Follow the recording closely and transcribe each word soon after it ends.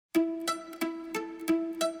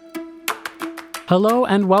Hello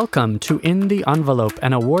and welcome to In the Envelope,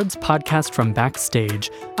 an awards podcast from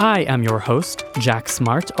Backstage. I am your host, Jack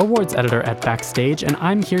Smart, awards editor at Backstage, and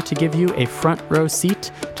I'm here to give you a front row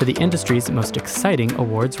seat to the industry's most exciting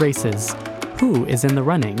awards races. Who is in the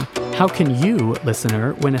running? How can you,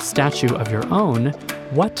 listener, win a statue of your own?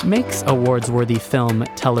 What makes awards-worthy film,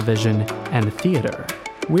 television, and theater?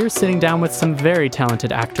 We're sitting down with some very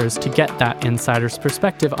talented actors to get that insider's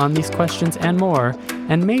perspective on these questions and more,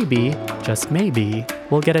 and maybe, just maybe,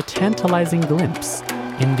 we'll get a tantalizing glimpse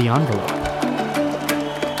in the envelope.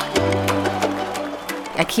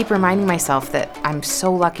 I keep reminding myself that I'm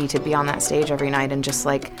so lucky to be on that stage every night and just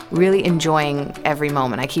like really enjoying every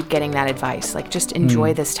moment. I keep getting that advice, like just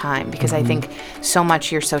enjoy this time, because I think so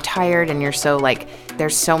much you're so tired and you're so like,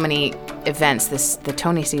 there's so many events. The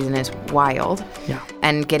Tony season is wild. Yeah.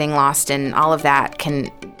 And getting lost in all of that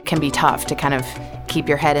can be tough to kind of keep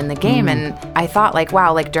your head in the game. And I thought like,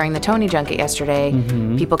 wow, like during the Tony junket yesterday,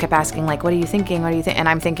 people kept asking like, what are you thinking? What do you think? And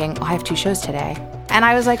I'm thinking, oh, I have 2 shows today. And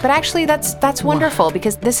I was like, but actually that's wonderful,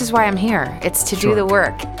 because this is why I'm here. It's to do the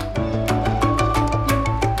work.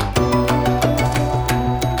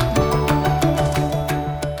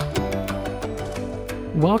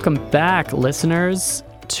 Welcome back, listeners,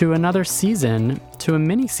 to another season, to a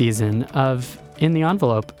mini season of In the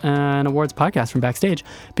Envelope, an awards podcast from Backstage,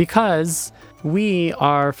 because we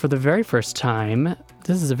are, for the very first time,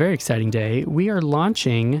 this is a very exciting day, we are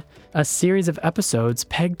launching a series of episodes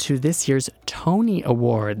pegged to this year's Tony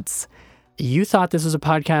Awards. You thought this was a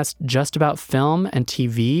podcast just about film and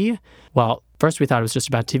TV? Well, first we thought it was just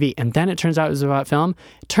about TV, and then it turns out it was about film.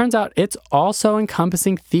 It turns out it's also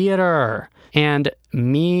encompassing theater. And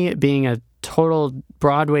me being a total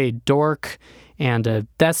Broadway dork and a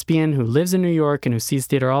thespian who lives in New York and who sees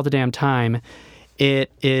theater all the damn time,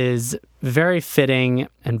 it is very fitting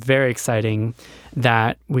and very exciting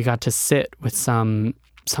that we got to sit with some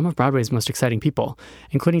of Broadway's most exciting people,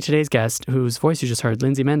 including today's guest, whose voice you just heard,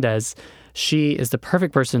 Lindsay Mendez. She is the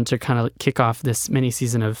perfect person to kind of kick off this mini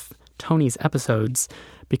season of Tony's episodes,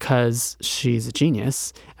 because she's a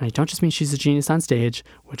genius. And I don't just mean she's a genius on stage,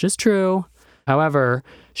 which is true. However,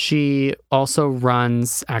 she also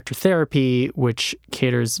runs Actor Therapy, which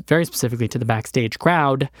caters very specifically to the Backstage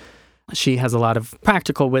crowd. She has a lot of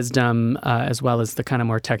practical wisdom, as well as the kind of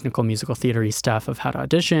more technical musical theater-y stuff of how to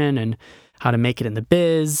audition and how to make it in the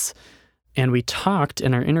biz. And we talked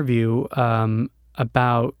in our interview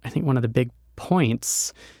about, I think, one of the big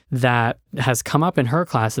points that has come up in her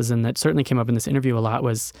classes, and that certainly came up in this interview a lot,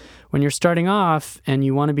 was when you're starting off and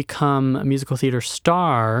you want to become a musical theater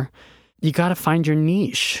star, you got to find your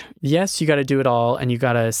niche. Yes, you got to do it all, and you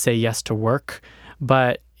got to say yes to work,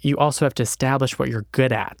 but you also have to establish what you're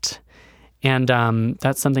good at. And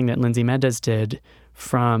that's something that Lindsay Mendez did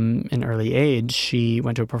from an early age. She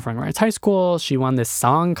went to a performing arts high school. She won this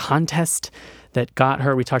song contest that got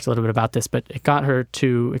her, we talked a little bit about this, but it got her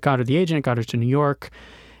the agent, it got her to New York.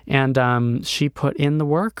 And she put in the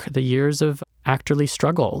work, the years of actorly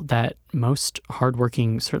struggle that most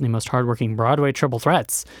hardworking Broadway triple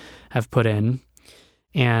threats have put in.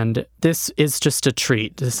 And this is just a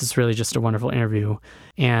treat. This is really just a wonderful interview.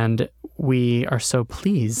 And we are so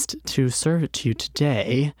pleased to serve it to you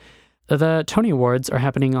today. The Tony Awards are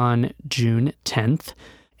happening on June 10th.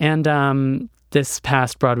 And this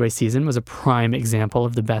past Broadway season was a prime example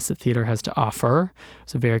of the best that theater has to offer.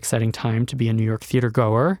 It's a very exciting time to be a New York theater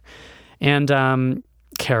goer. And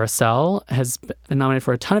Carousel has been nominated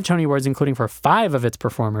for a ton of Tony Awards, including for 5 of its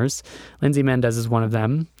performers. Lindsay Mendez is one of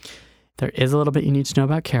them. There is a little bit you need to know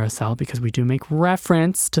about Carousel, because we do make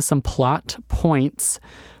reference to some plot points.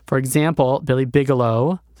 For example, Billy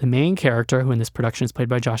Bigelow, the main character, who in this production is played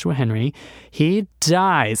by Joshua Henry, he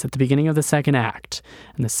dies at the beginning of the second act.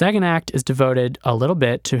 And the second act is devoted a little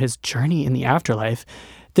bit to his journey in the afterlife.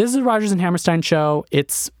 This is a Rodgers and Hammerstein show.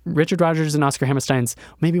 It's Richard Rodgers and Oscar Hammerstein's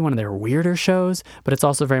maybe one of their weirder shows, but it's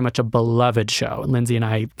also very much a beloved show. Lindsay and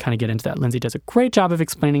I kind of get into that. Lindsay does a great job of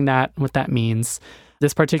explaining that, what that means.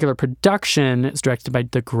 This particular production is directed by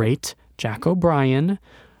the great Jack O'Brien,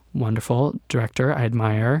 wonderful director, I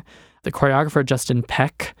admire. The choreographer, Justin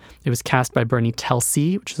Peck. It was cast by Bernie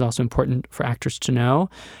Telsey, which is also important for actors to know.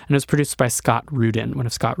 And it was produced by Scott Rudin, one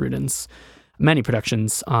of Scott Rudin's many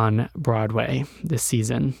productions on Broadway this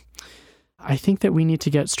season. I think that we need to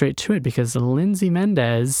get straight to it, because Lindsay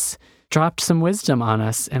Mendez dropped some wisdom on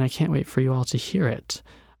us, and I can't wait for you all to hear it.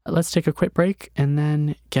 Let's take a quick break and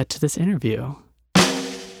then get to this interview.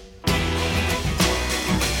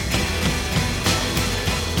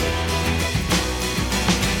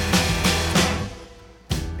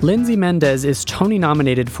 Lindsay Mendez is Tony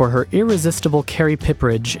nominated for her irresistible Carrie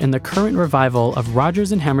Pipperidge in the current revival of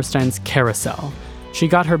Rodgers and Hammerstein's Carousel. She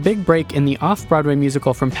got her big break in the off-Broadway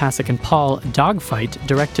musical from Pasek and Paul, Dogfight,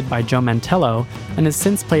 directed by Joe Mantello, and has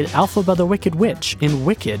since played Elphaba the Wicked Witch in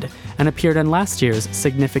Wicked and appeared in last year's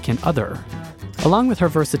Significant Other. Along with her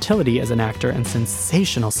versatility as an actor and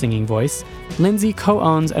sensational singing voice, Lindsay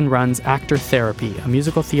co-owns and runs Actor Therapy, a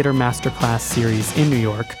musical theater masterclass series in New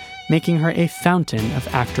York, making her a fountain of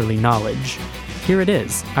actorly knowledge. Here it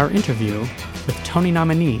is, our interview with Tony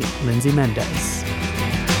nominee Lindsay Mendez.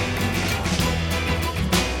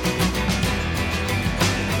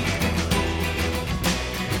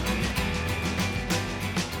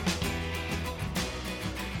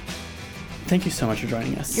 Thank you so much for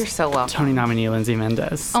joining us. You're so welcome. Tony nominee Lindsay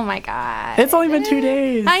Mendez. Oh my God. It's only been 2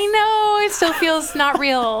 days. I know. It still feels not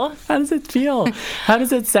real. How does it feel? How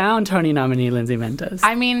does it sound, Tony nominee Lindsay Mendez?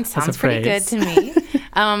 I mean, sounds pretty good to me.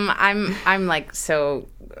 I'm like so.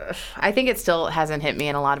 I think it still hasn't hit me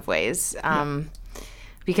in a lot of ways.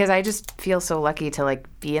 Because I just feel so lucky to like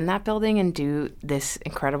be in that building and do this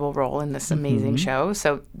incredible role in this amazing show.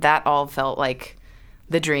 So that all felt like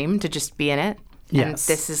the dream to just be in it. Yes. And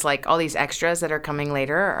this is like all these extras that are coming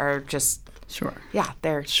later are just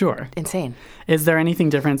they're insane. Is there anything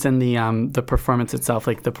different in the performance itself,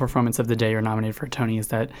 like the performance of the day you're nominated for Tony? Is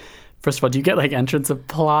that, first of all, do you get like entrance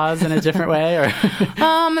applause in a different way? Or that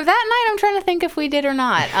night, I'm trying to think if we did or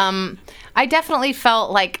not. I definitely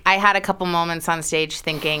felt like I had a couple moments on stage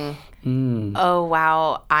thinking, oh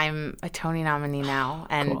wow, I'm a Tony nominee now,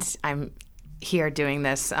 and cool. I'm here doing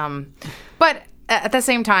this. But at the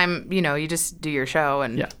same time, you know, you just do your show,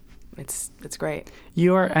 and it's great.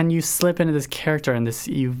 You slip into this character, and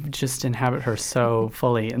you just inhabit her so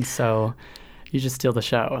fully, and so you just steal the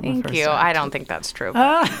show. Thank you. I don't think that's true.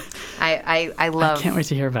 I can't wait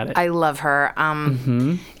to hear about it. I love her.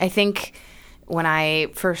 I think when I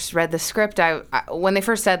first read the script, when they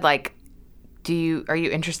first said like, are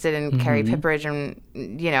you interested in Carrie Pipperidge?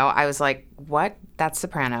 And you know, I was like, what? That's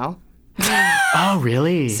soprano. Oh,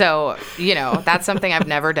 really? So, you know, that's something I've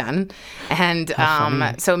never done. And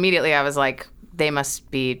so immediately I was like, they must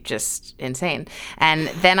be just insane. And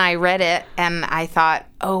then I read it and I thought,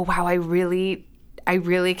 oh, wow, I really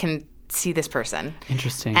can see this person.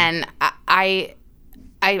 Interesting. And I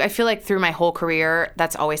feel like through my whole career,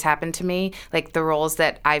 that's always happened to me. Like the roles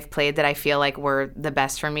that I've played that I feel like were the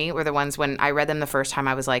best for me were the ones when I read them the first time,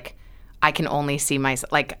 I was like, I can only see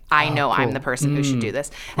myself, like, I know cool. I'm the person who should do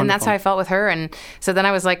this. Wonderful. And that's how I felt with her. And so then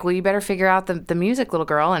I was like, well, you better figure out the music, little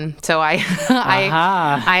girl. And so I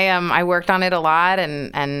worked on it a lot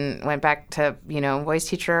and went back to, you know, voice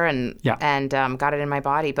teacher and got it in my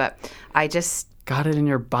body. But I just... Got it in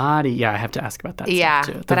your body. Yeah, I have to ask about that stuff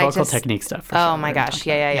too. The vocal technique stuff. For oh sure. My gosh.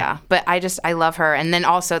 Yeah. But I love her. And then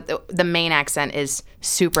also the main accent is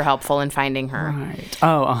super helpful in finding her. Right.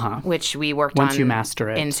 Oh, which we worked on. Once you master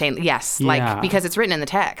it. Insanely. Yes. Yeah. Like, because it's written in the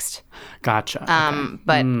text. Gotcha.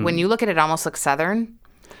 But when you look at it, it almost looks Southern.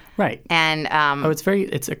 Right. And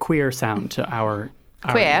it's a queer sound to our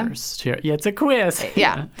queer. Yeah, it's a quiz.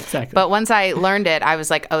 Yeah, exactly. But once I learned it, I was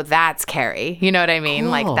like, oh, that's Carrie. You know what I mean?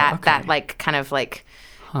 Cool. Like that like kind of like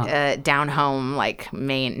down home, like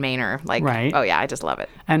Mainer. Like, right. Oh yeah, I just love it.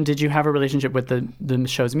 And did you have a relationship with the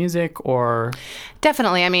show's music or?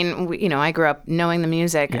 Definitely. I mean, I grew up knowing the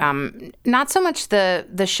music. Yeah. Not so much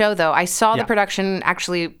the show though. I saw the production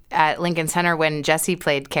actually at Lincoln Center when Jessie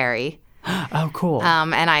played Carrie. Oh, cool.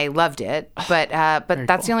 And I loved it, but that's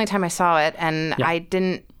cool. The only time I saw it, and I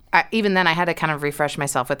didn't. Even then, I had to kind of refresh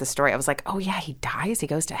myself with the story. I was like, oh yeah, he dies, he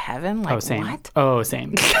goes to heaven. Like, same. What? Oh,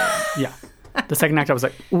 same. Yeah. The second act, I was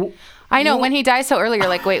like, ooh. I know, when he dies so early, you're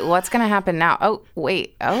like, wait, what's going to happen now? Oh,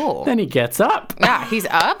 wait, oh. Then he gets up. Yeah, he's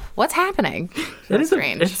up? What's happening? It's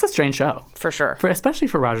strange. It's a strange show. For sure. Especially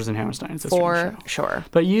for Rodgers and Hammerstein. It's a strange show. For sure.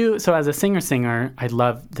 But so as a singer, I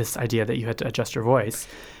love this idea that you had to adjust your voice.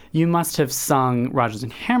 You must have sung Rodgers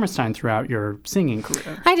and Hammerstein throughout your singing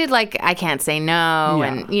career. I did like I Can't Say No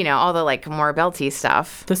and, you know, all the like more belty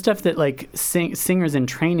stuff. The stuff that like singers in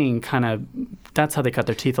training kind of, that's how they cut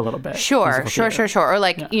their teeth a little bit. Sure. Or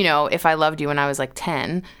like, you know, If I Loved You when I was like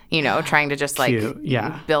 10, you know, trying to just like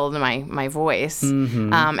build my voice.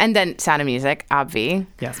 Mm-hmm. And then Sound of Music, obvi.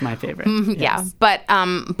 Yes, my favorite. Yes.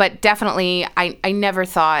 Yeah. But definitely I never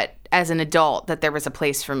thought as an adult that there was a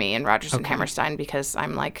place for me in Rodgers and Hammerstein because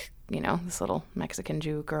I'm like, you know, this little Mexican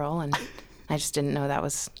Jew girl, and I just didn't know that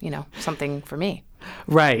was, you know, something for me.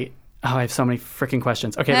 Right. Oh, I have so many freaking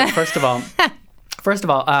questions. Okay, but first of all,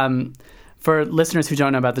 for listeners who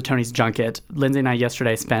don't know about the Tony's junket, Lindsay and I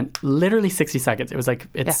yesterday spent literally 60 seconds. It was like,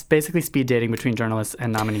 it's basically speed dating between journalists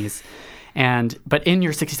and nominees. But in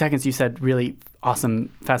your 60 seconds, you said really awesome,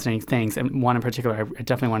 fascinating things. And one in particular, I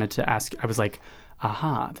definitely wanted to ask. I was like,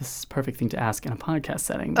 aha, this is a perfect thing to ask in a podcast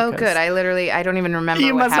setting. Oh, good. I don't even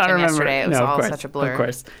remember what happened yesterday. It was all such a blur. Of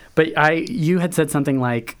course. But you had said something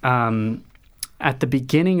like, at the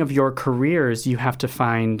beginning of your careers, you have to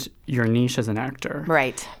find your niche as an actor.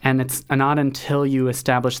 Right. And it's not until you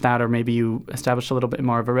establish that, or maybe you establish a little bit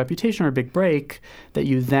more of a reputation or a big break, that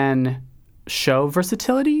you then show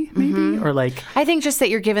versatility, maybe? Or like... I think just that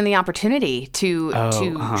you're given the opportunity to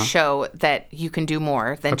show that you can do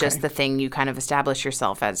more than just the thing you kind of establish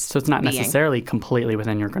yourself as. So it's not being. Necessarily completely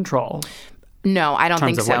within your control. No, I don't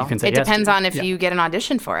think so. It depends on if Yeah. you get an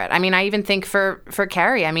audition for it. I mean, I even think for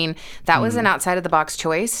Carrie, I mean, that was an outside-of-the-box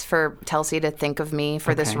choice for Telsey to think of me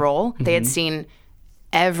for this role. They had seen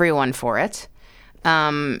everyone for it. See,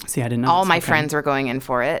 I didn't know. All my friends were going in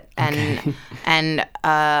for it, but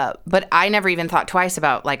I never even thought twice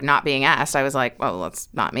about like not being asked. I was like, well, that's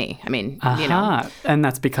not me. I mean, you know, and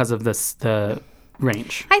that's because of the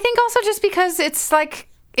range. I think also just because it's like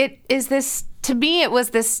to me it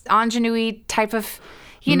was this ingenue type of,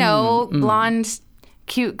 blonde,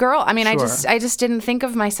 cute girl. I mean, Sure. I just didn't think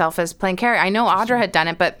of myself as playing Carrie. I know Audra had done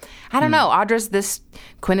it, but I don't know. Audra's this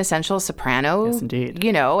quintessential soprano. Yes, indeed.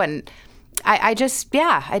 And I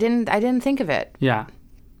didn't think of it. Yeah.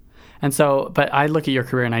 And so, but I look at your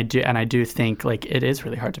career and I do think like it is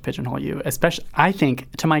really hard to pigeonhole you, especially I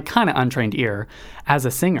think to my kind of untrained ear as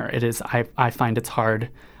a singer, it is, I find it's hard.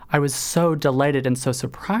 I was so delighted and so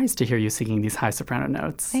surprised to hear you singing these high soprano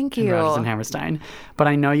notes. Thank you. In Rodgers and Hammerstein. But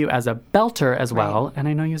I know you as a belter as well, and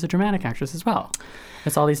I know you as a dramatic actress as well.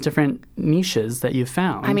 It's all these different niches that you've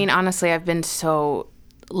found. I mean, honestly, I've been so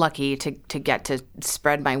lucky to get to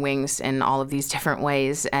spread my wings in all of these different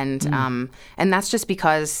ways, and that's just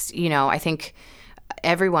because I think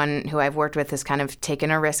everyone who I've worked with has kind of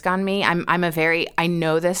taken a risk on me. I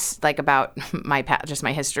know this like about my just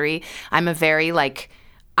my history.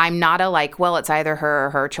 I'm not a like, well, it's either her or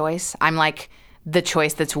her choice. I'm like the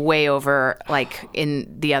choice that's way over like in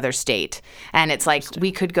the other state, and it's like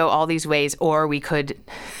we could go all these ways, or we could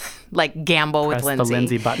like gamble Press with Lindsay. the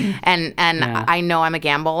Lindsay button. And I know I'm a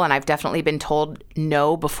gamble, and I've definitely been told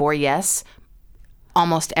no before yes.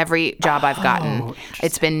 Almost every job I've gotten,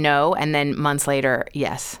 it's been no, and then months later,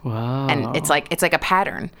 yes. Wow. And it's like a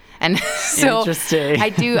pattern. And so Interesting.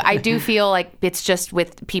 I do feel like it's just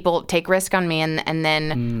with people take risk on me, and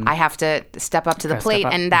then I have to step up to the plate.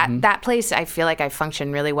 And that place I feel like I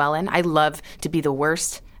function really well in. I love to be the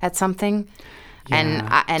worst at something.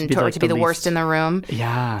 Yeah, and to be the worst in the room.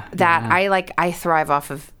 Yeah. I thrive off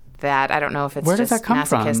of that. I don't know if it's Where does just that come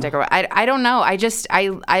masochistic from? or I don't know.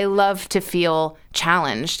 I love to feel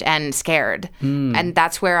challenged and scared, and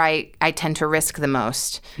that's where I tend to risk the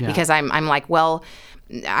most because I'm like, well,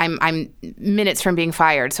 I'm minutes from being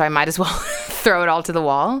fired, so I might as well throw it all to the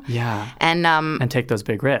wall. Yeah. And take those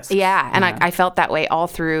big risks. Yeah, and I felt that way all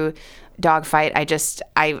through Dogfight.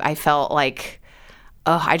 I felt like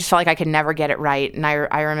I just felt like I could never get it right, and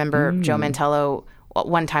I remember Joe Mantello.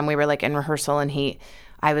 One time we were like in rehearsal, and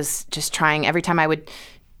I was just trying. Every time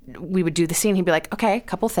we would do the scene, he'd be like, okay, a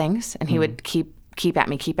couple things. And he would keep at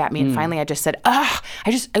me. And finally I just said, I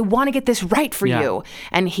want to get this right for you.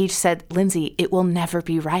 And he said, Lindsay, it will never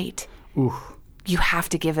be right. Ooh. You have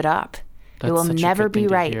to give it up. That's it will such a never good be thing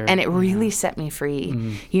to right. hear. And it really set me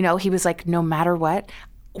free. He was like, no matter what,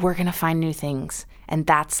 we're going to find new things. And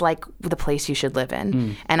that's like the place you should live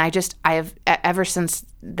in. And I have, ever since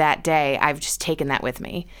that day, I've just taken that with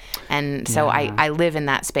me. And so I live in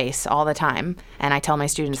that space all the time. And I tell my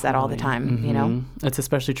students that all the time, It's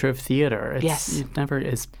especially true of theater. Yes. It never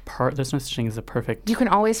is there's no such thing as a perfect. You can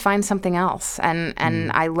always find something else.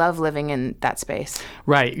 And I love living in that space.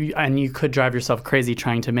 Right. And you could drive yourself crazy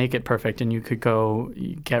trying to make it perfect, and you could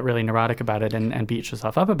get really neurotic about it and beat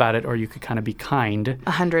yourself up about it, or you could kind of be kind.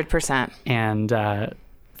 100%. And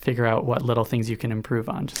figure out what little things you can improve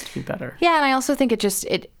on just to be better. Yeah, and I also think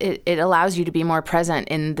it allows you to be more present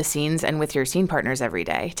in the scenes and with your scene partners every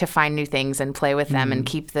day, to find new things and play with them and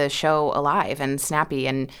keep the show alive and snappy,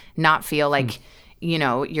 and not feel like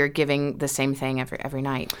you're giving the same thing every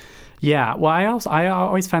night. Yeah, well, I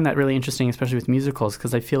always find that really interesting, especially with musicals,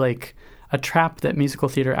 because I feel like a trap that musical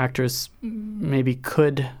theater actors maybe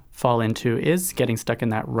could fall into is getting stuck in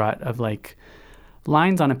that rut of like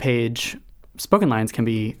lines on a page. Spoken lines can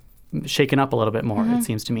be shaken up a little bit more, it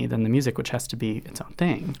seems to me, than the music, which has to be its own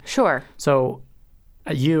thing. Sure. So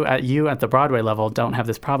you at the Broadway level don't have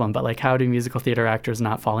this problem, but like how do musical theater actors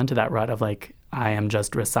not fall into that rut of like, I am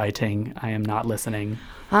just reciting, I am not listening?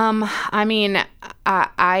 I mean,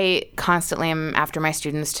 I constantly am after my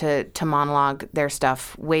students to monologue their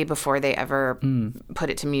stuff way before they ever put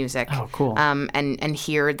it to music. Oh, cool. And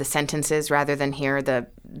hear the sentences rather than hear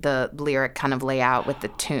the lyric kind of lay out with the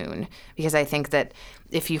tune. Because I think that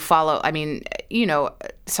if you follow, I mean, you know,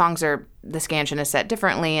 songs are, the scansion is set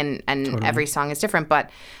differently and totally. Every song is different, but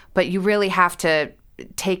you really have to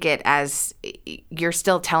take it as you're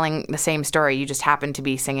still telling the same story. You just happen to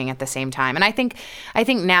be singing at the same time. And I think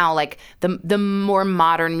now, like, the more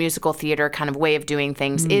modern musical theater kind of way of doing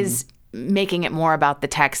things is making it more about the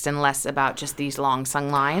text and less about just these long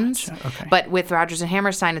sung lines. Gotcha. Okay. But with Rodgers and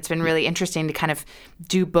Hammerstein, it's been really interesting to kind of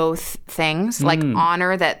do both things, like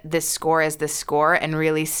honor that this score is this score and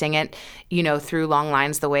really sing it, you know, through long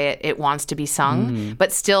lines the way it wants to be sung,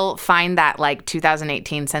 but still find that like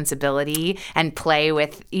 2018 sensibility and play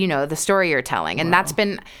with, you know, the story you're telling. And that's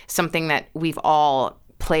been something that we've all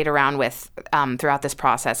played around with throughout this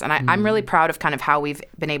process. And I'm really proud of kind of how we've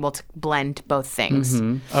been able to blend both things.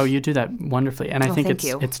 Oh, you do that wonderfully. And I think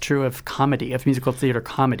it's true of comedy, of musical theater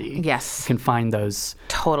comedy. Yes. You can find those.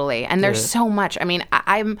 Totally. And there's so much. I mean,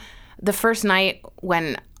 I'm the first night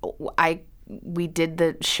when we did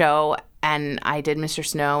the show and I did Mr.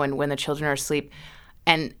 Snow and When the Children Are Asleep,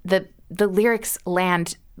 and the lyrics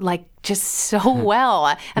land like just so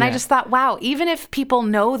well. And I just thought, wow, even if people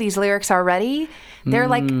know these lyrics already, they're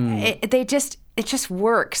like, it just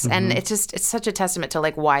works. And it's such a testament to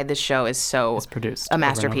like why this show is so produced a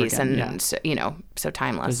masterpiece and so, you know, so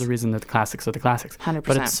timeless. There's a reason that the classics are the classics. 100%.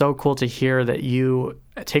 But it's so cool to hear that you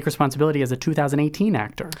take responsibility as a 2018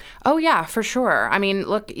 actor. Oh yeah, for sure. I mean,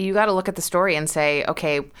 look, you got to look at the story and say,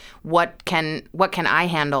 okay, what can I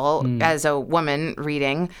handle as a woman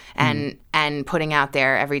reading and putting out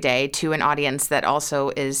there every day to an audience that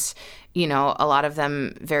also is, you know, a lot of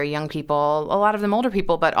them very young people, a lot of them older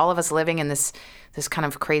people, but all of us living in this kind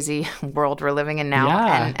of crazy world we're living in now,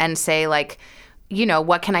 and say like, you know,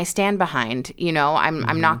 what can I stand behind? You know,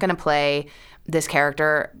 I'm not going to play this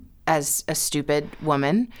character as a stupid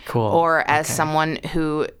woman or as someone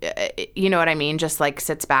who, you know what I mean, just like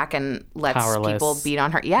sits back and lets powerless. People beat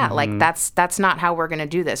on her. Yeah, like that's not how we're going to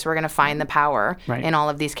do this. We're going to find the power in all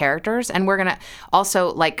of these characters, and we're going to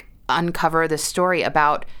also like uncover the story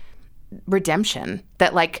about redemption,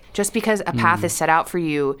 that like just because a path is set out for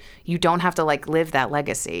you, you don't have to like live that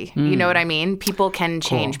legacy. You know what I mean? People can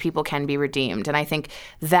change, people can be redeemed. And I think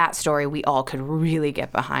that story we all could really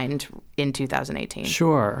get behind in 2018.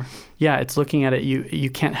 Sure. Yeah, it's looking at it, you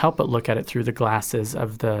can't help but look at it through the glasses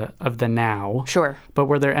of the now. Sure. But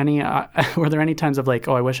were there any times of like,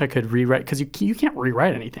 oh, I wish I could rewrite, because you can't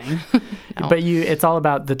rewrite anything. No. But it's all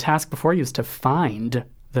about the task before you is to find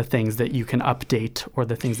the things that you can update or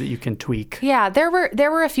the things that you can tweak. Yeah, there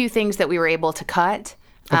were a few things that we were able to cut,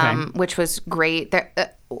 which was great.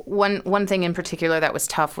 One thing in particular that was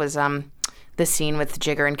tough was the scene with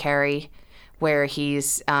Jigger and Carrie, where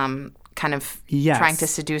he's kind of trying to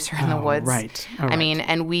seduce her in the woods. Right. I mean,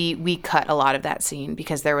 and we cut a lot of that scene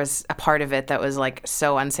because there was a part of it that was like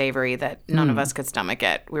so unsavory that none of us could stomach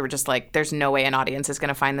it. We were just like, there's no way an audience is going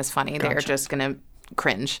to find this funny. Gotcha. They're just going to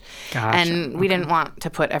cringe. Gotcha. And we didn't want to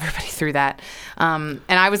put everybody through that. And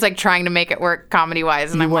I was like trying to make it work comedy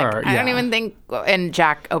wise. And I don't even think, and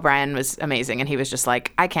Jack O'Brien was amazing. And he was just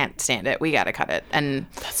like, I can't stand it. We got to cut it. And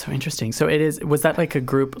that's so interesting. So was that like a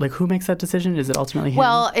group, like who makes that decision? Is it ultimately him?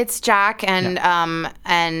 Well, it's Jack and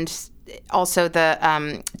also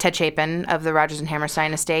the Ted Chapin of the Rodgers and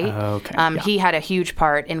Hammerstein estate. Okay. He had a huge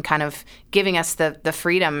part in kind of giving us the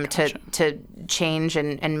freedom to change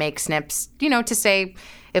and make snips, you know, to say,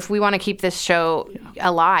 if we want to keep this show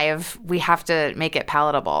alive, we have to make it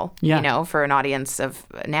palatable, you know, for an audience of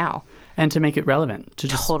now. And to make it relevant, to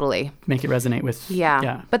just make it resonate with.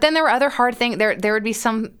 Yeah. But then there were other hard things. There would be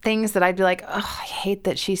some things that I'd be like, oh, I hate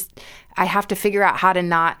that I have to figure out how to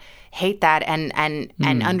not hate that and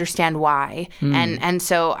understand why. And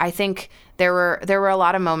so I think there were a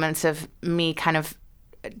lot of moments of me kind of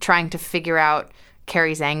trying to figure out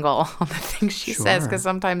Carrie's angle on the things she says, because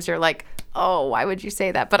sometimes you're like, oh, why would you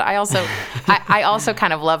say that? But I also I also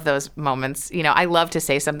kind of love those moments. You know, I love to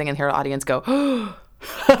say something and hear the audience go, oh,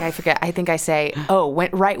 I forget. I think I say, oh,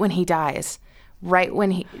 right when he dies, right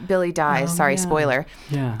when Billy dies. Sorry, spoiler.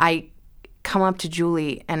 Yeah. I come up to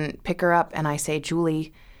Julie and pick her up and I say,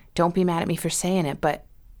 Julie, don't be mad at me for saying it, but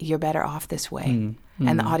you're better off this way.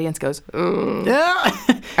 And the audience goes,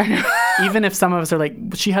 even if some of us are like,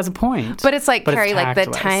 she has a point. But it's like, Carrie, like the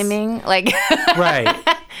timing, like. Right.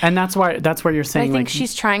 And that's where you're saying, I think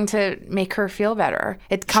she's trying to make her feel better.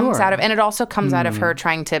 It comes out of, and it also comes out of her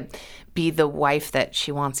trying to be the wife that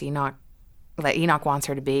she wants Enoch that Enoch wants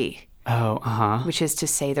her to be. Oh, which is to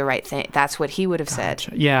say the right thing. That's what he would have said.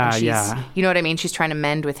 Yeah, yeah. You know what I mean? She's trying to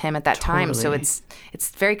mend with him at that time. So it's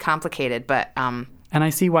very complicated, but and I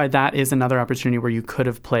see why that is another opportunity where you could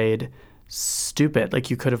have played stupid. Like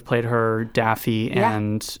you could have played her daffy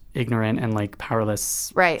and ignorant and like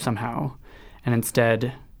powerless somehow. And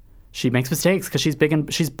instead she makes mistakes because she's big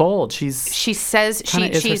and she's bold. She says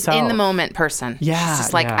she's herself. In the moment person. Yeah. She's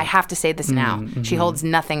just like, I have to say this now. Mm-hmm. She holds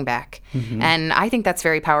nothing back. Mm-hmm. And I think that's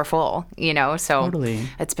very powerful, you know, so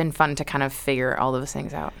it's been fun to kind of figure all those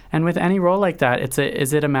things out. And with any role like that,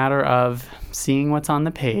 is it a matter of seeing what's on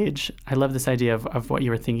the page? I love this idea of what you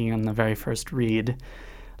were thinking on the very first read.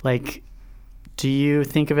 Like, do you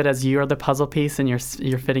think of it as you're the puzzle piece and you're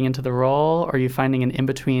fitting into the role, or are you finding an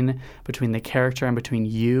in-between between the character and between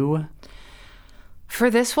you? For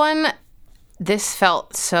this one, this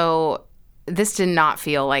did not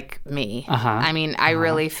feel like me. I mean, I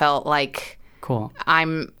really felt like cool.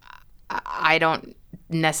 I don't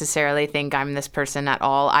necessarily think I'm this person at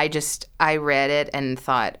all. I read it and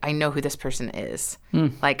thought, I know who this person is.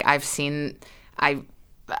 Like I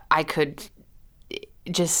could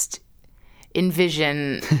just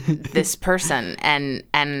envision this person and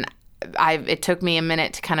it took me a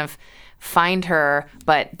minute to kind of find her,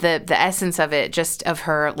 but the essence of it, just of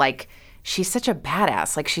her, like she's such a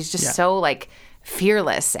badass, like she's just so like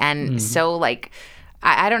fearless and so like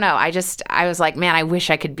I don't know, I was like, man, I wish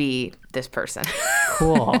I could be this person.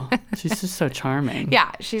 Cool. She's just so charming.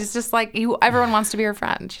 Yeah, she's just like everyone wants to be her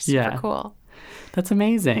friend. She's super cool. That's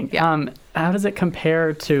amazing. How does it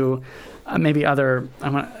compare to maybe other,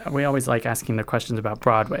 we always like asking the questions about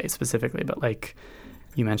Broadway specifically, but like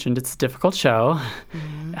you mentioned, it's a difficult show.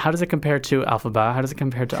 Mm-hmm. How does it compare to Elphaba? How does it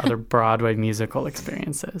compare to other Broadway musical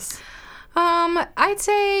experiences? I'd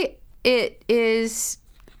say it is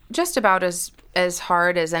just about as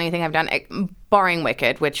hard as anything I've done, barring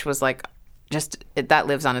Wicked, which was like that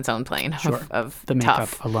lives on its own plane of the makeup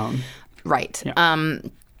tough. Alone. Right. Yeah.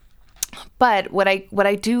 But what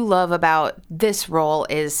I do love about this role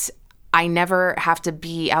is I never have to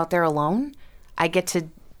be out there alone. I get to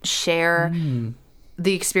share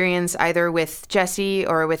the experience either with Jesse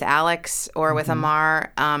or with Alex or with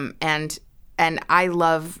Amar. And I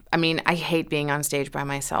hate being on stage by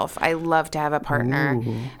myself. I love to have a partner.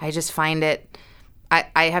 Ooh. I just find it,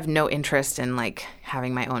 I have no interest in like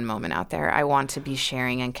having my own moment out there. I want to be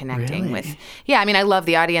sharing and connecting with. Yeah, I mean, I love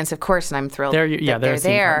the audience, of course, and I'm thrilled they're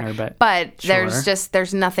there. Partner, but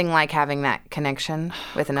there's nothing like having that connection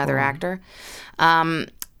with another actor.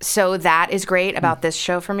 So that is great about this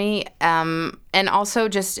show for me. And also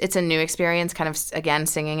just it's a new experience, kind of, again,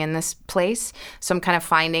 singing in this place. So I'm kind of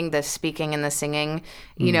finding the speaking and the singing,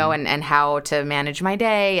 you know, and how to manage my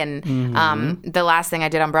day. And the last thing I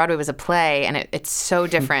did on Broadway was a play, and it's so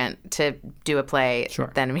different to do a play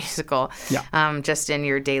than a musical, just in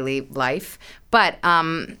your daily life. But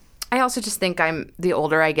I also just think the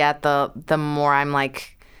older I get, the more I'm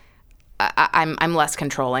like, I'm less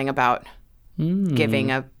controlling about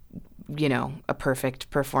giving a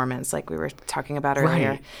perfect performance like we were talking about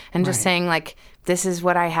earlier. And just saying like, this is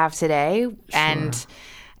what I have today. And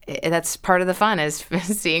that's part of the fun is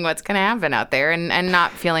seeing what's going to happen out there and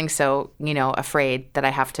not feeling so, afraid that I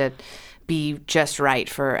have to be just right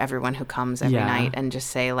for everyone who comes every night, and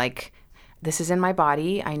just say like, this is in my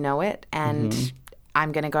body. I know it. And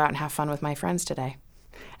I'm going to go out and have fun with my friends today.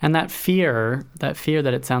 And that fear that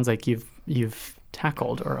it sounds like you've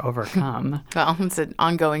tackled or overcome. Well, it's an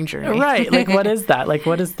ongoing journey. Right. Like, what is that? Like,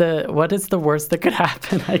 what is the worst that could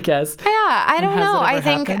happen, I guess? Yeah, I don't know.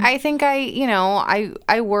 I think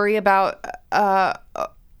I worry about,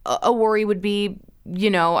 a worry would be,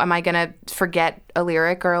 am I going to forget a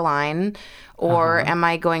lyric or a line, or am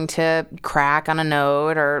I going to crack on a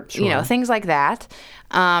note, or, things like that.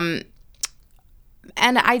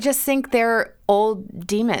 And I just think they're old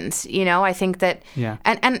demons, I think that,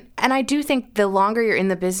 and I do think the longer you're in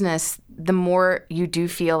the business, the more you do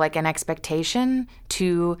feel like an expectation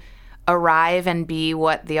to arrive and be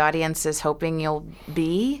what the audience is hoping you'll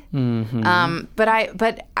be. But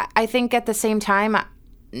I think at the same time,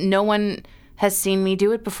 no one has seen me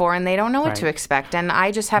do it before, and they don't know what to expect. And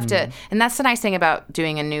I just have to, and that's the nice thing about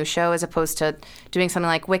doing a new show as opposed to doing something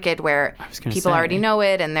like Wicked, where people already know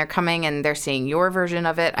it and they're coming and they're seeing your version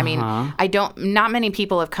of it. I mean, not many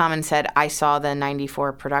people have come and said, I saw the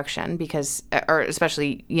 94 production, because, or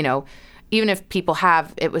especially, even if people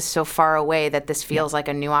have, it was so far away that this feels like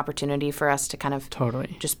a new opportunity for us to kind of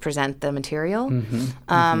just present the material.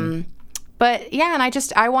 But yeah, and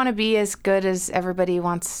I want to be as good as everybody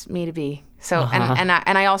wants me to be. So, and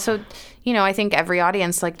I also, I think every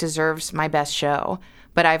audience like deserves my best show,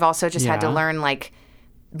 But I've also just had to learn, like,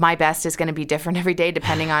 my best is going to be different every day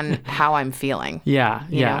depending on how I'm feeling. Yeah,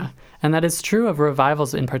 you know? And that is true of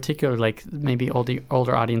revivals in particular, like maybe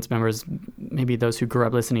older audience members, maybe those who grew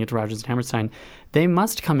up listening to Rodgers and Hammerstein, they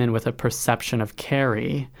must come in with a perception of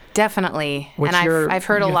Carrie. Definitely. And I've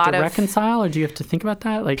heard a lot of... Do you have to reconcile, or do you have to think about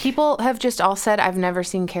that? Like, people have just all said, I've never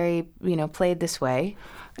seen Carrie, played this way.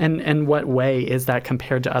 And what way is that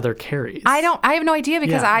compared to other Carries? I have no idea,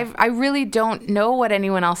 because I really don't know what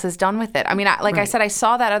anyone else has done with it. I mean, I said, I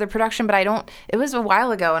saw that other production, but it was a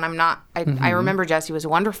while ago, and I remember Jessie was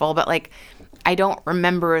wonderful, but like, I don't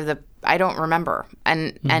remember.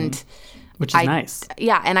 And which is nice.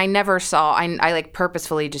 Yeah. And I never saw, I like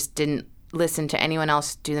purposefully just didn't listen to anyone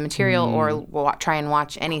else do the material or try and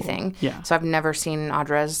watch anything. Cool. Yeah. So I've never seen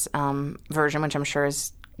Audra's version, which I'm sure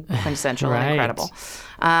is quintessential and incredible.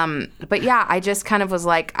 But yeah, I just kind of was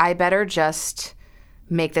like, I better just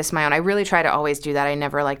make this my own. I really try to always do that. I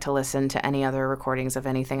never like to listen to any other recordings of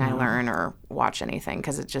anything I learn or watch anything,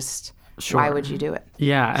 because it just, why would you do it?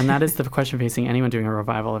 Yeah, and that is the question facing anyone doing a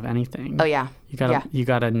revival of anything. Oh, yeah. You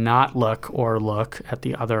gotta not look at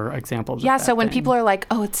the other examples. Yeah, so when people are like,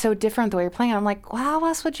 oh, it's so different the way you're playing it, I'm like, well, how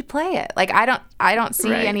else would you play it? Like, I don't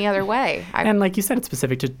see any other way. And like you said, it's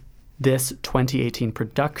specific to this 2018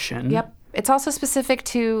 production. Yep. It's also specific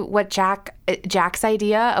to what Jack's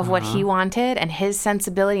idea of what he wanted, and his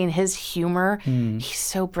sensibility and his humor. He's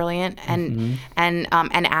so brilliant. And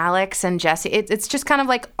Alex and Jessie. It's just kind of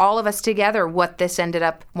like all of us together what this ended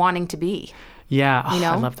up wanting to be. Yeah.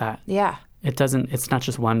 I love that. Yeah. It's not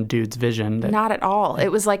just one dude's vision. Not at all. It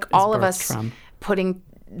was like all of us putting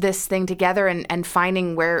this thing together and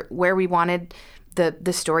finding where we wanted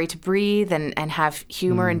the story to breathe and have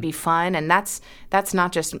humor and be fun. And that's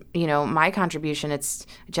not just, my contribution. It's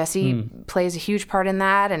Jessie plays a huge part in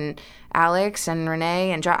that, and Alex and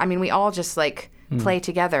Renee and John. I mean, we all just like play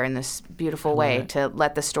together in this beautiful way to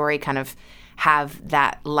let the story kind of have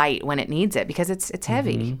that light when it needs it, because it's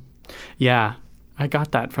heavy. Yeah. I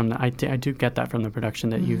got that from I do get that from the production,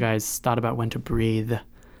 that you guys thought about when to breathe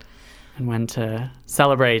and when to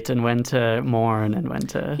celebrate and when to mourn and when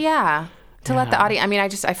to... Yeah. To let the audience... I mean, I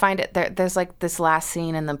find it... There's like this last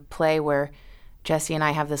scene in the play where Jessie and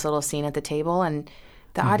I have this little scene at the table, and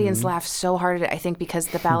the audience laughs so hard at it, I think, because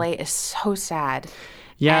the ballet is so sad.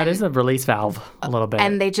 Yeah, it is a release valve a little bit.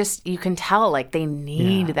 And they just... You can tell, like, they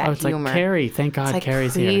need that it's humor. Like, Carrie, thank God like,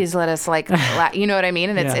 Carrie's here. Please let us, like... you know what I mean?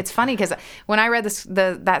 And it's funny, because when I read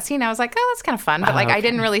that scene, I was like, oh, that's kind of fun. But, like, I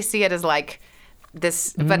didn't really see it as, like...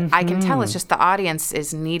 this, but I can tell it's just the audience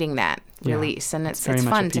is needing that release, and it's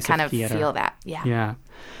fun to kind of feel that. Yeah.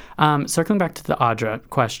 Circling back to the Audra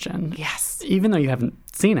question. Yes. Even though you haven't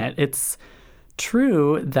seen it, it's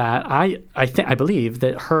true that I believe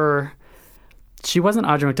that she wasn't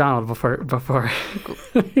Audra McDonald before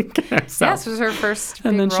Carousel. Yes, it was her first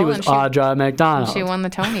and big then role, she was Audra McDonald. She won the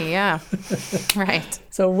Tony, yeah. Right.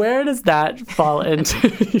 So where does that fall into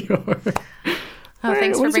your...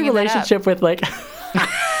 Thanks for bringing that up.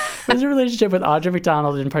 What's your relationship with Audra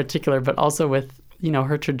McDonald in particular, but also with,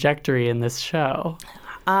 her trajectory in this show?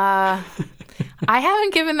 I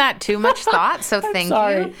haven't given that too much thought, so thank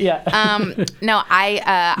you. Yeah. No,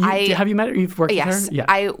 have you met her? You've worked with her? Yes.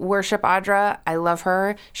 I worship Audra. I love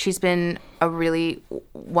her. She's been a really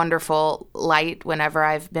wonderful light whenever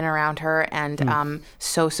I've been around her, and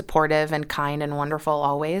so supportive and kind and wonderful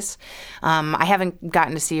always. I haven't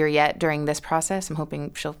gotten to see her yet during this process. I'm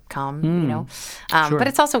hoping she'll come, Sure. But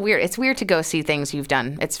it's also weird. It's weird to go see things you've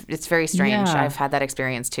done. It's very strange. Yeah. I've had that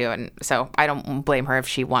experience too, and so I don't blame her if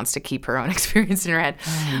she wants to keep her own experience in her head.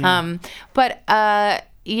 But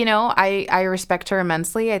I respect her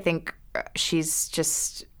immensely. I think she's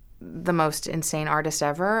just the most insane artist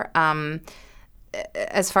ever.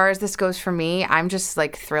 As far as this goes for me, I'm just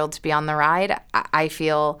like thrilled to be on the ride. I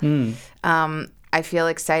feel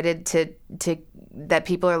excited to that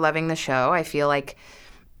people are loving the show. I feel like,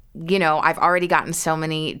 I've already gotten so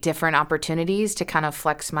many different opportunities to kind of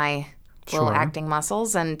flex my little acting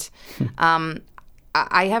muscles, and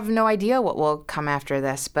I have no idea what will come after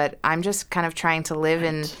this, but I'm just kind of trying to live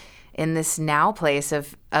in this now place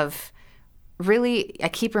of really, I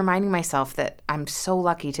keep reminding myself that I'm so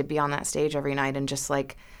lucky to be on that stage every night and just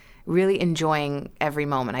like really enjoying every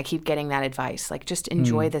moment. I keep getting that advice, like just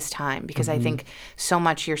enjoy this time, because I think so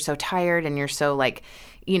much you're so tired and you're so like,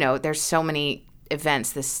 there's so many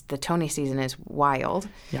events. The Tony season is wild.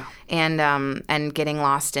 Yeah. And getting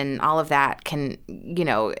lost in all of that can,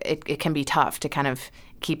 it can be tough to kind of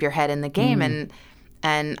keep your head in the game.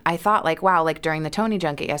 And I thought, like, wow, like during the Tony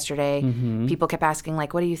junket yesterday, people kept asking,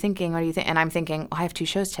 like, what are you thinking? What do you think? And I'm thinking, I have 2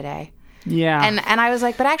 shows today. Yeah. And I was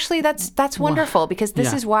like, but actually that's wonderful, because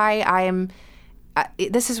this is why I'm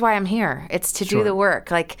here. It's to do the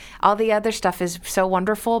work. Like, all the other stuff is so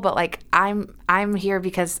wonderful, but like I'm here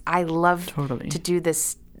because I love to do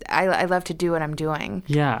this. I love to do what I'm doing.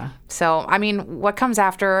 Yeah. So, I mean, what comes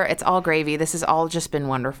after, it's all gravy. This has all just been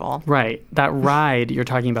wonderful. Right. That ride you're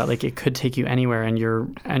talking about, like, it could take you anywhere, and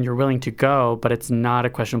you're willing to go, but it's not a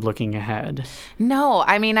question of looking ahead. No,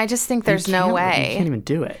 I mean, I just think there's no way. You can't even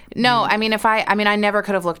do it. No, I mean, I never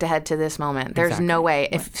could have looked ahead to this moment. There's no way.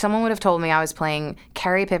 If someone would have told me I was playing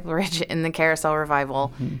Carrie Pipperidge in the Carousel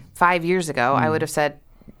revival 5 years ago, I would have said,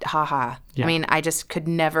 haha. Yeah. I mean, I just could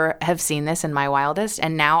never have seen this in my wildest.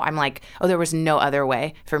 And now I'm like, oh, there was no other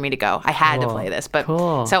way for me to go. I had to play this. But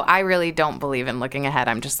so I really don't believe in looking ahead.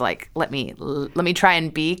 I'm just like, let me try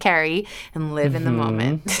and be Carrie and live in the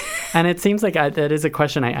moment. And it seems like that is a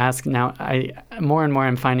question I ask now. More and more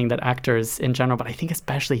I'm finding that actors in general, but I think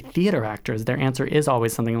especially theater actors, their answer is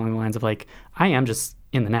always something along the lines of like, I am just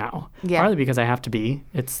in the now. Yeah. Partly because I have to be.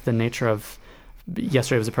 It's the nature of...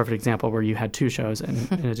 Yesterday was a perfect example where you had 2 shows in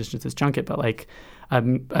addition to this junket, but like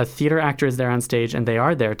a theater actor is there on stage, and they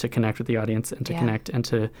are there to connect with the audience and to connect and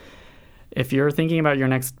to, if you're thinking about your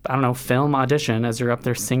next, I don't know, film audition as you're up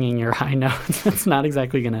there singing your high notes, that's not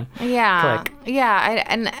exactly going to click. Yeah.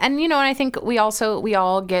 And you know, and I think we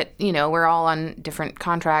all get, you know, we're all on different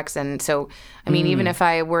contracts. And so, I mean, even if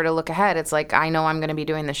I were to look ahead, it's like, I know I'm going to be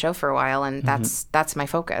doing the show for a while, and that's my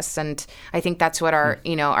focus. And I think that's what our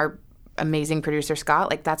amazing producer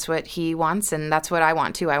Scott, like, that's what he wants, and that's what I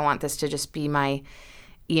want too. I want this to just be my,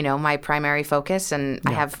 you know, my primary focus, and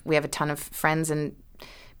we have a ton of friends and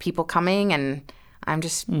people coming, and I'm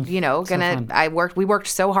just we worked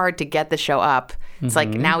so hard to get the show up. It's like,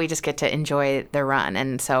 now we just get to enjoy the run,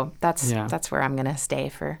 and so that's where I'm gonna stay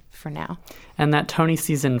for now. And that Tony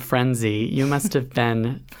season frenzy, you must have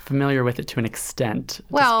been familiar with it to an extent,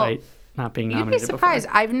 despite not being nominated before. You'd be surprised.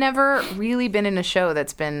 I've never really been in a show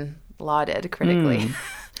that's been lauded critically.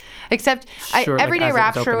 Except Everyday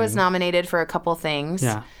Rapture was nominated for a couple things.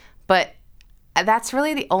 Yeah. But that's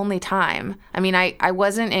really the only time. I mean, I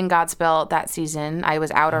wasn't in Godspell that season. I was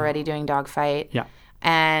out already doing Dogfight. Yeah.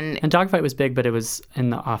 And Dogfight was big, but it was in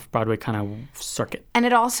the off-Broadway kind of circuit. And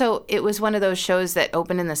it was one of those shows that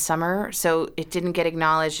opened in the summer, so it didn't get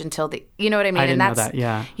acknowledged until you know what I mean? I didn't know that,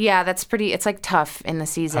 yeah. Yeah, that's it's like tough in the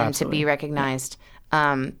season to be recognized. Yeah.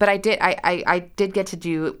 But I did get to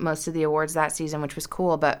do most of the awards that season, which was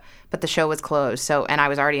cool, but the show was closed. So, and I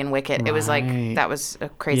was already in Wicked. Right. It was like, that was a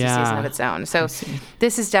crazy season of its own. So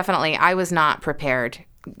this is definitely, I was not prepared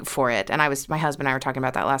for it. And my husband and I were talking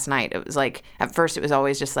about that last night. It was like, at first it was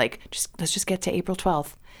always just like, let's just get to April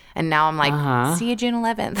 12th. And now I'm like, see you June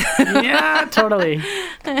 11th. Yeah, totally.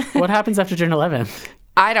 What happens after June 11th?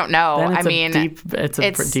 I don't know. I mean, it's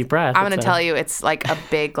a deep breath. I'm going to tell you, it's like a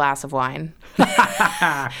big glass of wine.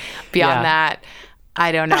 Beyond that,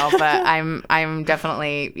 I don't know, but I'm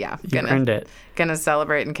definitely gonna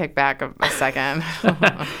celebrate and kick back a second.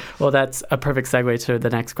 Well, that's a perfect segue to the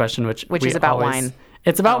next question, which is about wine.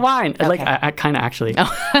 It's about wine. Okay. Like, I kind of actually.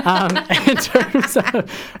 In terms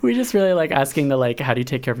of, we just really like asking the, like, how do you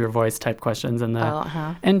take care of your voice type questions, and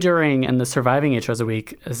the enduring and the surviving 8 shows a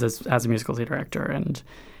week as a musical theater actor,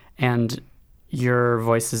 and your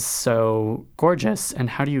voice is so gorgeous, and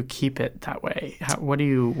how do you keep it that way? What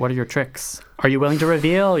are your tricks? Are you willing to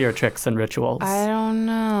reveal your tricks and rituals? I don't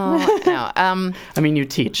know. No. I mean, you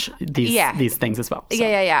teach these things as well. So.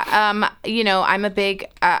 Yeah. You know, I'm a big.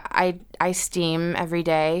 I steam every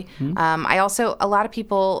day. Mm-hmm. I also, a lot of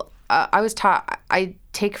people. I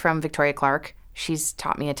take from Victoria Clark. She's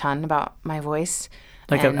taught me a ton about my voice.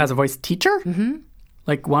 Like as a voice teacher? Mm-hmm.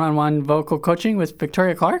 Like one-on-one vocal coaching with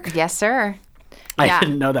Victoria Clark? Yes, sir. I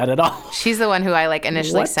didn't know that at all. She's the one who I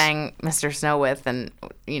initially sang Mr. Snow with, and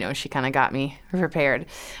she kind of got me prepared.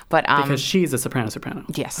 But because she's a soprano.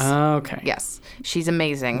 Yes. Okay. Yes, she's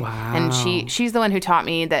amazing. Wow. And she's the one who taught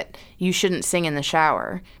me that you shouldn't sing in the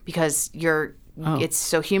shower because it's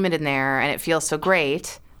so humid in there and it feels so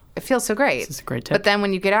great. It feels so great. This is a great tip. But then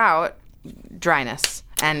when you get out, dryness,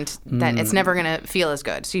 and then it's never gonna feel as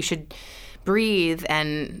good. So you should breathe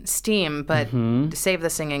and steam, but save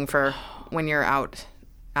the singing for when you're out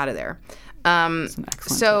of there. That's an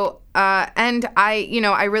excellent tip. And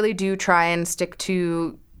I really do try and stick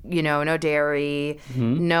to, no dairy,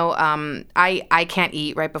 no, I can't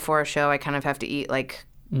eat right before a show. I kind of have to eat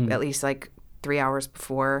at least 3 hours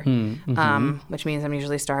before, which means I'm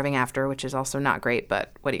usually starving after, which is also not great,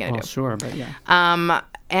 but what are you going to do? Sure, but yeah.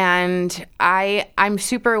 And I'm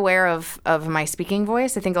super aware of my speaking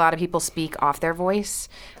voice. I think a lot of people speak off their voice,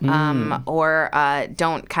 or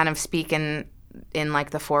don't kind of speak in in like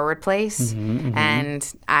the forward place,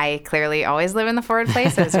 and I clearly always live in the forward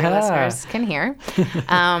place, as your listeners can hear.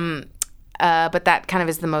 But that kind of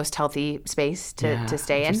is the most healthy space to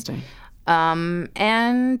stay in.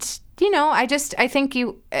 And I think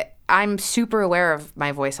I'm super aware of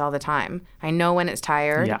my voice all the time. I know when it's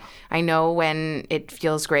tired. Yeah. I know when it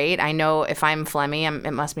feels great. I know if I'm phlegmy,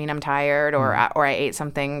 it must mean I'm tired, or I ate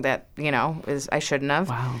something that I shouldn't have.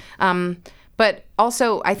 Wow. But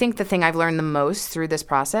also, I think the thing I've learned the most through this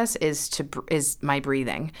process is my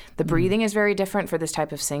breathing. The breathing is very different for this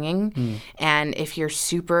type of singing, and if you're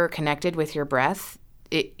super connected with your breath,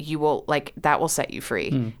 that will set you free.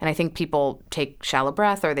 And I think people take shallow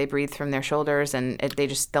breath, or they breathe from their shoulders, and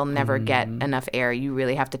they'll never get enough air. You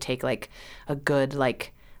really have to take like a good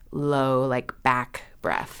low back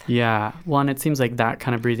breath. Yeah. Well, and it seems like that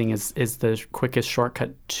kind of breathing is the quickest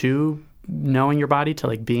shortcut to knowing your body,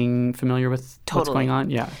 to being familiar with what's going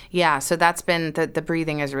on. Yeah. So that's been the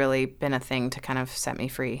breathing has really been a thing to kind of set me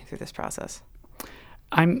free through this process.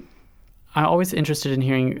 I'm always interested in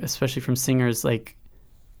hearing, especially from singers,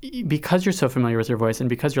 because you're so familiar with your voice, and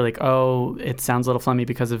because you're oh, it sounds a little phlegmy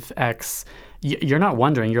because of X, you're not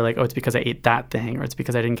wondering. You're oh, it's because I ate that thing, or it's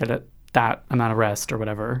because I didn't get that amount of rest, or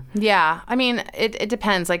whatever. Yeah. I mean, it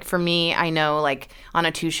depends. For me, I know on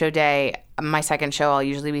a 2-show day, my second show, I'll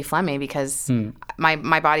usually be phlegmy because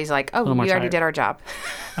my body's oh, we already did our job.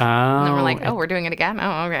 Oh. And then we're we're doing it again?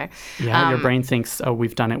 Oh, okay. Yeah, your brain thinks, oh,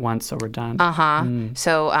 we've done it once, so we're done.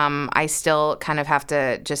 So I still kind of have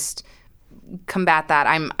to just combat that.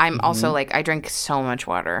 I'm also I drink so much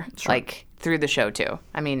water, through the show too.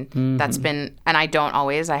 I mean, that's been, and I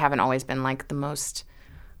haven't always been the most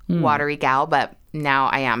watery gal, but now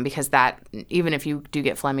I am, because that, even if you do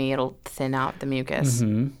get phlegmy, it'll thin out the mucus.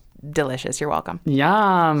 Delicious. You're welcome.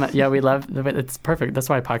 Yum. Yeah, we love it's perfect. That's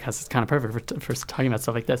why a podcast is kind of perfect for talking about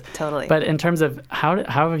stuff like this. Totally. But in terms of how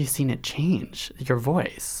have you seen it change your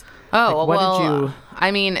voice? Oh,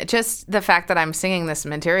 I mean, just the fact that I'm singing this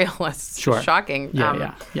material was shocking.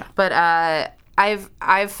 Yeah. But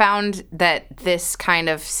I've found that this kind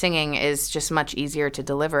of singing is just much easier to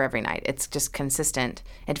deliver every night. It's just consistent.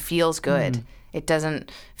 It feels good. It doesn't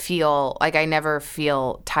feel I never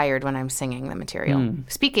feel tired when I'm singing the material.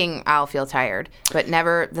 Speaking, I'll feel tired, but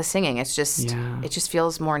never the singing. It's just it just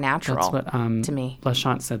feels more natural. That's what, to me.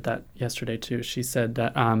 LaChante said that yesterday too. She said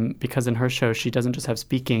that because in her show she doesn't just have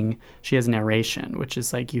speaking, she has narration, which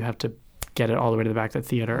is you have to get it all the way to the back of the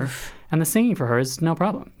theater, and the singing for her is no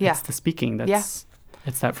problem. Yeah. It's the speaking that's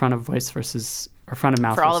it's that front of voice versus or front of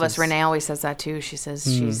mouth. For all of us, Renee always says that too. She says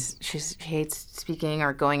she hates speaking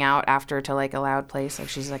or going out after to a loud place.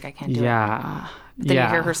 She's I can't do it. Yeah. Then you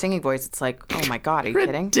hear her singing voice. It's oh my God, are you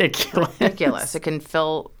kidding? Ridiculous. It can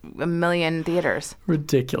fill 1 million theaters.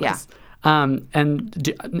 Ridiculous. Yeah.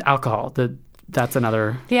 And alcohol. That's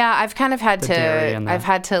another. Yeah, I've kind of had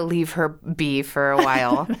to leave her be for a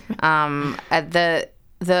while.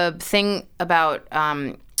 The thing about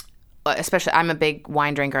especially, I'm a big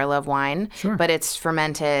wine drinker. I love wine, but it's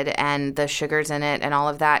fermented, and the sugars in it and all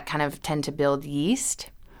of that kind of tend to build yeast.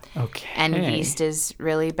 Okay. And yeast is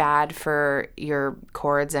really bad for your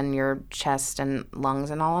cords and your chest and lungs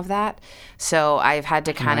and all of that. So I've had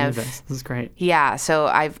to kind of. This is great. Yeah. So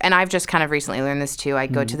I've just kind of recently learned this too. I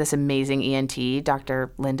go to this amazing ENT,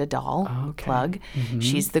 Dr. Linda Dahl. Okay. Plug.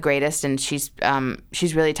 She's the greatest, and she's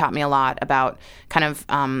really taught me a lot about kind of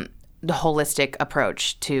the holistic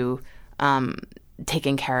approach to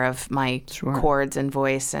taking care of my cords and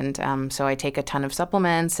voice, and so I take a ton of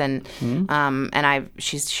supplements, and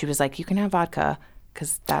she was like, you can have vodka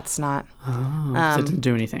because that's not. It didn't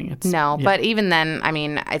do anything. But even then, I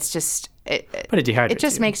mean, it's just. But it dehydrates. It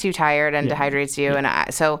just makes you tired and dehydrates you,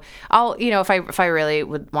 and so I'll if I really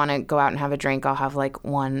would want to go out and have a drink, I'll have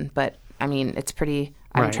one. But I mean, it's pretty.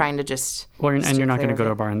 I'm trying to just. Well, and you're not going to go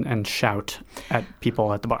to a bar and shout at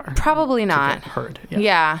people at the bar. Probably not. To get heard.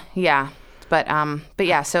 Yeah. But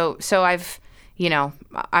yeah. So I've,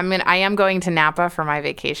 I am going to Napa for my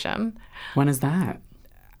vacation. When is that?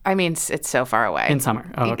 I mean, it's so far away. In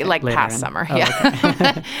summer. Oh, okay. Past summer. Oh,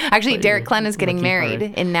 okay. Actually, Derek Klenn is getting married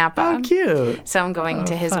in Napa. Oh, cute. So I'm going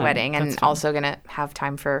to his wedding, and also going to have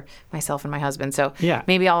time for myself and my husband. So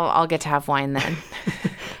maybe I'll get to have wine then.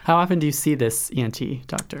 How often do you see this ENT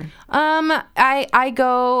doctor? I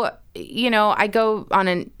go, I go on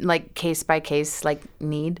a case by case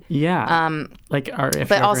need. Yeah. But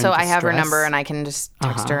also I have her number, and I can just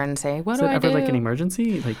text her and say, what do I do? Is it ever an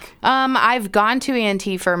emergency? I've gone to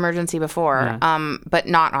ENT for emergency before, but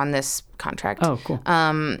not on this contract. Oh, cool.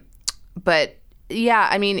 But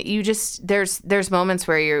I mean, you just there's moments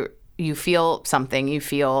where you feel something, you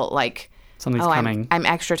feel Something's coming. I'm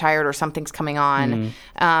extra tired or something's coming on.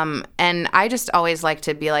 And I just always like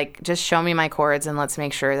to be like, just show me my chords and let's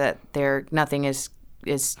make sure that nothing is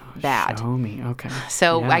bad. Show me. Okay.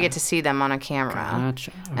 So I get to see them on a camera.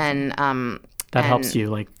 Gotcha. Okay. And that helps you,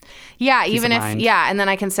 like, yeah, even if mind. and then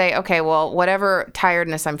I can say, okay, well, whatever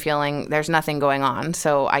tiredness I'm feeling, there's nothing going on,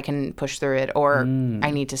 so I can push through it, or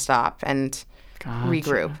I need to stop and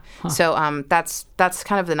regroup. So that's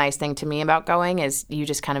kind of the nice thing to me about going, is you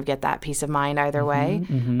just kind of get that peace of mind either way.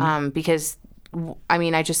 Because I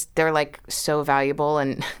mean, they're like so valuable,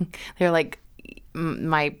 and they're like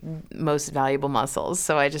my most valuable muscles.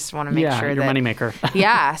 So I just want to make sure your that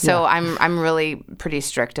moneymaker. So I'm really pretty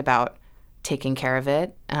strict about taking care of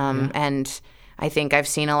it. And I think I've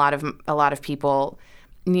seen a lot of people,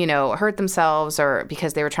 hurt themselves or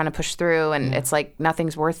because they were trying to push through, and it's like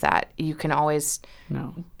nothing's worth that. You can always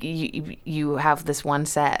you have this one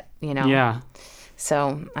set, Yeah.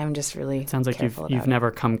 So I'm just really sounds like you've never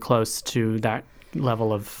come close to that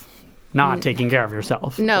level of not taking care of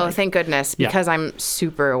yourself. No, thank goodness, because I'm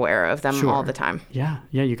super aware of them all the time. Yeah,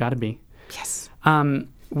 you got to be. Yes.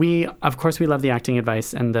 We love the acting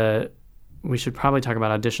advice, and we should probably talk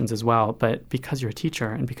about auditions as well. But because you're a teacher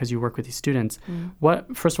and because you work with these students, what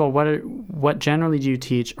generally do you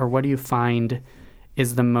teach, or what do you find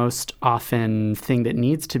is the most often thing that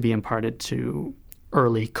needs to be imparted to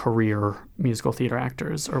early career musical theater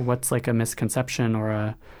actors, or what's like a misconception,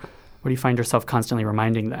 or what do you find yourself constantly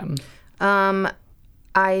reminding them?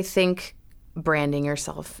 I think branding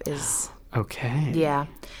yourself is okay. Yeah,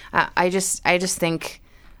 I just think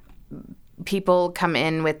people come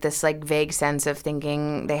in with this like vague sense of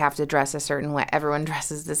thinking they have to dress a certain way. Everyone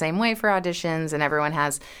dresses the same way for auditions, and everyone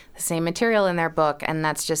has the same material in their book, and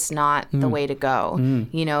that's just not the way to go.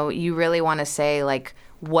 You really want to say like,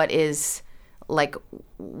 what is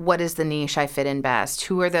the niche I fit in best?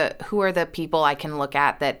 Who are the people I can look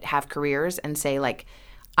at that have careers and say like,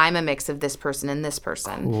 I'm a mix of this person and this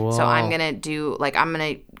person. Cool. So I'm going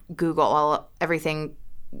to Google everything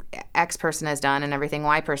X person has done and everything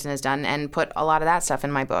Y person has done, and put a lot of that stuff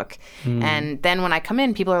in my book. And then when I come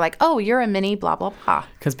in, people are like, oh, you're a mini blah, blah, blah.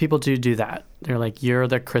 Because people do that. They're like, you're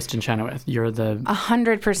the Kristen Chenoweth. You're the...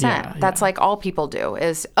 100%. That's like all people do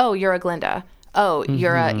is, oh, you're a Glinda. Oh,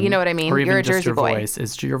 you're a, you know what I mean? Or even you're a just Jersey your boy. Your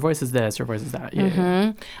voice is this, your voice is that.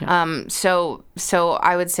 Yeah. So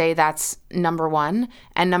I would say that's number one.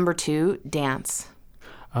 And number two, dance.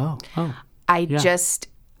 Oh.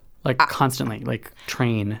 Constantly, like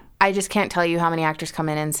train. I just can't tell you how many actors come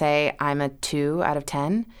in and say, I'm a 2 out of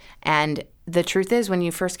 10. And the truth is, when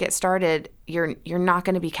you first get started, you're not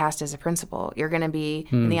going to be cast as a principal. You're going to be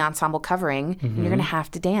in the ensemble covering, and you're going to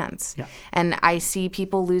have to dance. Yeah. And I see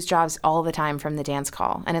people lose jobs all the time from the dance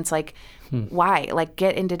call. And it's like, why? Like,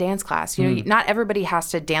 get into dance class. Not everybody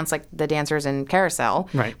has to dance like the dancers in Carousel.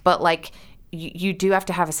 Right. But like, you do have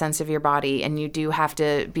to have a sense of your body, and you do have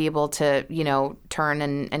to be able to, turn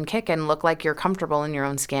and kick and look like you're comfortable in your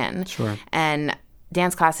own skin. Sure. And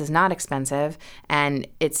dance class is not expensive, and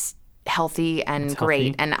it's healthy and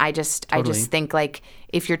great. And I just think like,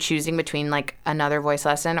 if you're choosing between like another voice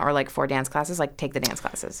lesson or like 4 dance classes, like take the dance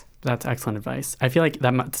classes. That's excellent advice. I feel like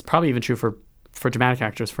that's probably even true for dramatic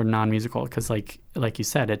actors, for non-musical, because like you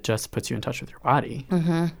said, it just puts you in touch with your body.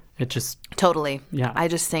 It just totally. Yeah. I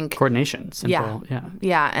just think coordination, simple.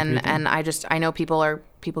 Yeah. And I know people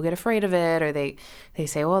get afraid of it, or they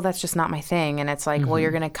say, well, that's just not my thing. And it's like, well,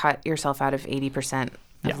 you're going to cut yourself out of 80%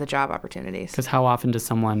 of the job opportunities. Because how often does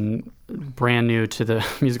someone brand new to the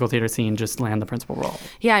musical theater scene just land the principal role?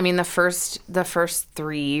 Yeah. I mean, the first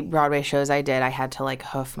 3 Broadway shows I did, I had to like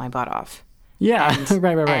hoof my butt off. Yeah,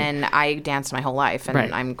 right. And I danced my whole life,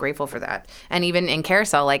 and I'm grateful for that. And even in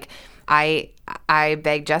Carousel, like I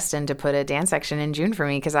begged Justin to put a dance section in June for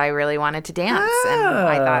me because I really wanted to dance, and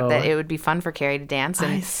I thought that it would be fun for Carrie to dance.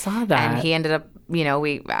 And I saw that, and he ended up,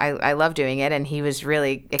 I love doing it, and he was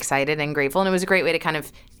really excited and grateful, and it was a great way to kind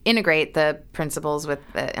of integrate the principals with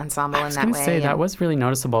the ensemble in that way. I was going to say, that was really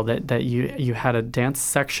noticeable that you had a dance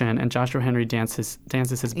section, and Joshua Henry dances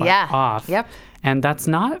his butt off. Yep. And that's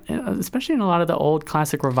not, especially in a lot of the old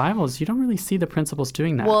classic revivals, you don't really see the principals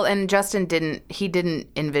doing that. Well, and Justin didn't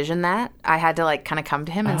envision that. I had to like kind of come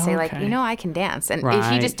to him and say like, I can dance. And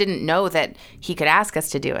he just didn't know that he could ask us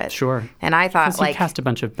to do it. Sure. And I thought like, he cast a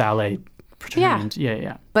bunch of ballet trained.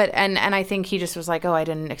 Yeah. But, and I think he just was like, I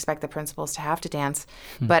didn't expect the principals to have to dance.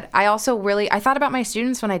 But I also I thought about my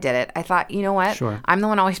students when I did it. I thought, you know what? Sure. I'm the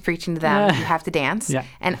one always preaching to them, you have to dance. Yeah.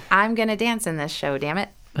 And I'm going to dance in this show, damn it.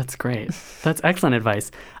 That's great. That's excellent advice.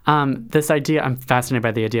 This idea, I'm fascinated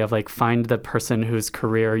by the idea of like, find the person whose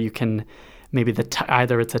career you can maybe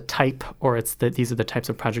either it's a type or it's that these are the types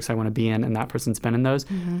of projects I want to be in, and that person's been in those.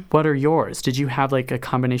 What are yours? Did you have like a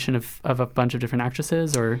combination of a bunch of different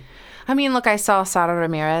actresses, or? I mean, look, I saw Sara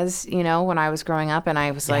Ramirez, when I was growing up, and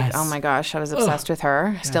I was like, oh my gosh, I was obsessed with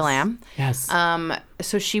her. Yes. Still am. Yes.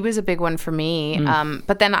 So she was a big one for me.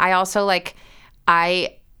 But then I also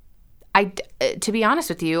to be honest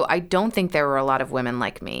with you, I don't think there were a lot of women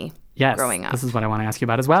like me. Yes, growing up. This is what I want to ask you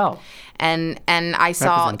about as well. And I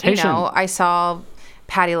saw, I saw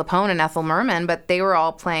Patti LuPone and Ethel Merman, but they were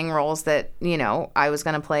all playing roles that, I was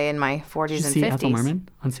going to play in my 40s Did you and see 50s. Ethel Merman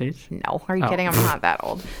on stage? No, are you kidding? I'm not that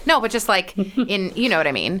old. No, but just like you know what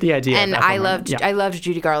I mean. The idea. And of Ethel I Merman. loved, I loved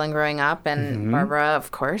Judy Garland growing up, and Barbara,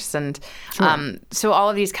 of course, and so all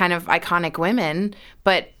of these kind of iconic women,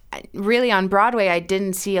 but. Really, on Broadway, I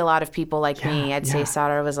didn't see a lot of people like me. I'd say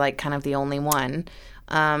Sara was like kind of the only one.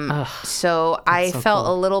 So I felt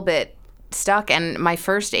a little bit stuck. And my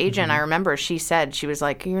first agent, I remember, she was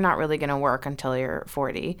like, "You're not really going to work until you're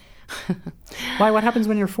 40." Why? What happens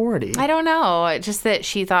when you're 40? I don't know. Just that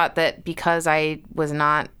she thought that because I was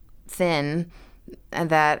not thin,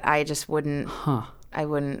 that I just wouldn't. I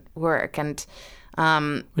wouldn't work. And.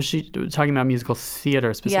 Was she talking about musical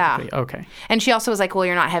theater specifically? Yeah. Okay. And she also was like, well,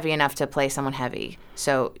 you're not heavy enough to play someone heavy.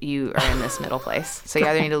 So you are in this middle place. So you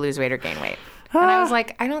either need to lose weight or gain weight. And I was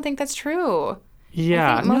like, I don't think that's true.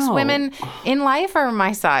 Yeah. I think most women in life are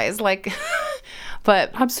my size.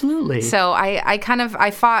 But absolutely. So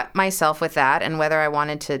I fought myself with that, and whether I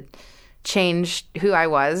wanted to change who I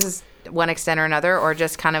was one extent or another, or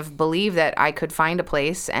just kind of believe that I could find a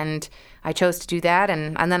place, and I chose to do that,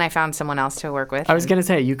 and then I found someone else to work with. I was going to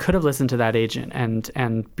say, you could have listened to that agent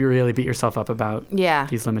and really beat yourself up about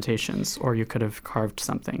these limitations, or you could have carved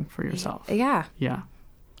something for yourself. Yeah. Yeah.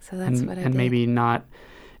 So that's what I did. And maybe not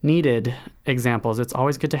needed examples. It's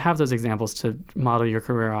always good to have those examples to model your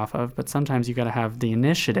career off of, but sometimes you got to have the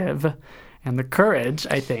initiative and the courage,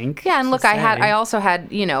 I think. Yeah, and look, I also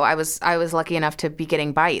had, I was lucky enough to be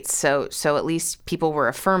getting bites, so at least people were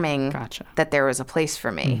affirming that there was a place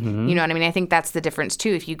for me. You know what I mean? I think that's the difference too.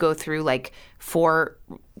 If you go through like 4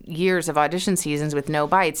 years of audition seasons with no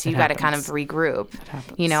bites, you got to kind of regroup.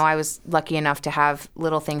 I was lucky enough to have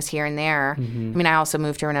little things here and there. I mean, I also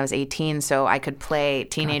moved here when I was 18, so I could play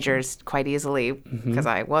teenagers quite easily because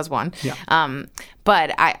I was one. Yeah.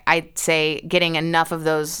 But I'd say getting enough of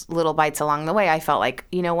those little bites along the way, I felt like,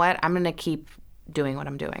 you know what, I'm going to keep doing what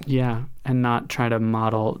I'm doing. Yeah, and not try to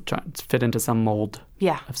fit into some mold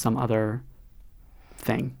of some other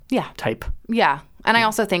thing. Yeah. Type. Yeah. And I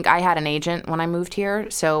also think I had an agent when I moved here,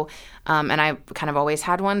 so and I kind of always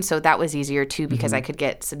had one, so that was easier too because I could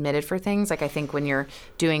get submitted for things. Like I think when you're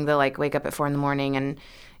doing the wake up at 4 a.m.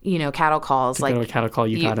 and cattle calls, to go to a cattle call,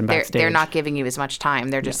 you got in Backstage. They're not giving you as much time.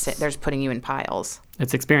 They're just they're just putting you in piles.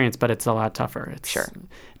 It's experience, but it's a lot tougher. Sure.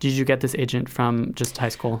 Did you get this agent from just high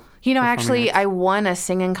school? Actually, I won a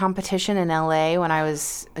singing competition in LA when I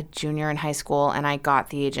was a junior in high school, and I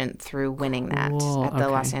got the agent through winning that at the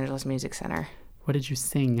Los Angeles Music Center. What did you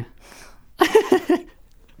sing?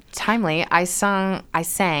 Timely.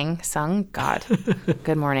 God,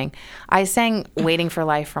 good morning. I sang Waiting for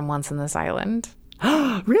Life from Once on This Island.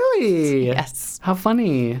 Really? Yes. How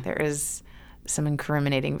funny. There is some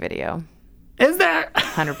incriminating video. Is there?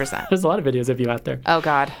 100%. There's a lot of videos of you out there. Oh,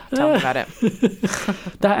 God. Tell me about it.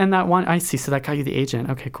 that one, I see. So that got you the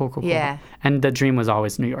agent. Okay, cool. Yeah. And the dream was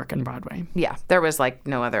always New York and Broadway. Yeah. There was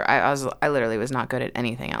no other. I literally was not good at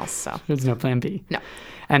anything else. So there's no plan B. No.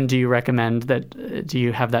 And do you recommend that, do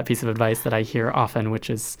you have that piece of advice that I hear often,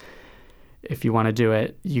 which is, if you want to do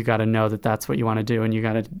it, you got to know that that's what you want to do, and you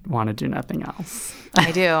got to want to do nothing else.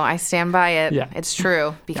 I do. I stand by it. Yeah. It's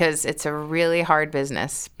true because it's a really hard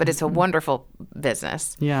business, but it's a wonderful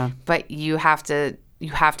business. Yeah. But you have to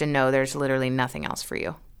know there's literally nothing else for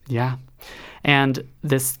you. Yeah. And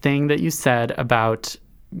this thing that you said about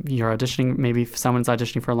you're auditioning, maybe someone's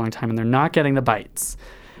auditioning for a long time and they're not getting the bites.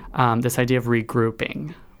 This idea of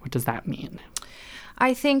regrouping, what does that mean?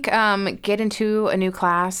 I think get into a new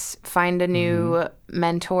class, find a new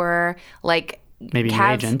mentor, maybe a new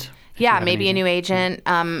agent. Yeah, maybe a new agent.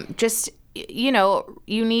 Just you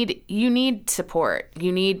need support.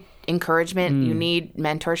 You need encouragement. You need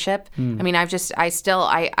mentorship. I mean, I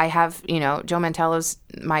have Joe Mantello's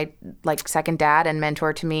my second dad and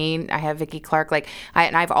mentor to me. I have Vicki Clark.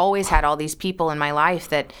 And I've always had all these people in my life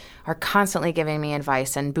that are constantly giving me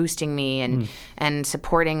advice and boosting me and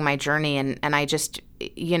supporting my journey. And I just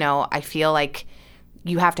I feel like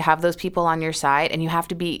you have to have those people on your side, and you have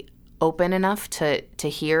to be open enough to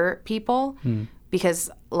hear people because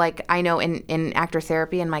I know in actor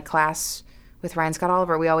therapy in my class with Ryan Scott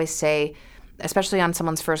Oliver, we always say especially on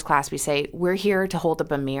someone's first class, we say, we're here to hold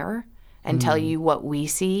up a mirror and tell you what we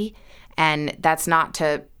see. And that's not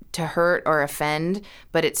to hurt or offend,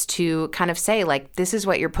 but it's to kind of say, like, this is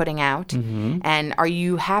what you're putting out. And are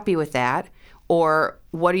you happy with that? Or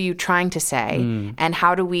what are you trying to say? And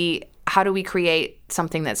how do we create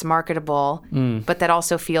something that's marketable, but that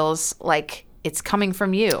also feels like it's coming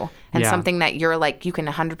from you and something that you're like, you can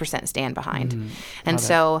 100% stand behind. And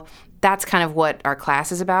so that's kind of what our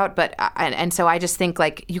class is about. But, and so I just think,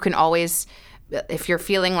 like, you can always, if you're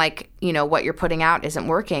feeling like, you know, what you're putting out isn't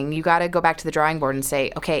working, you got to go back to the drawing board and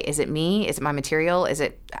say, okay, is it me? Is it my material? Is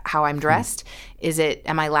it how I'm dressed?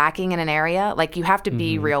 Am I lacking in an area? Like, you have to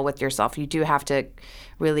be real with yourself. You do have to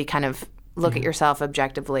really kind of look at yourself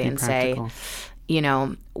objectively and practical. Say, you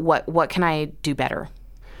know, what can I do better?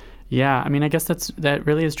 Yeah, I mean, I guess that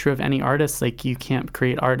really is true of any artist. Like, you can't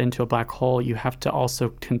create art into a black hole. You have to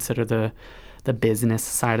also consider the business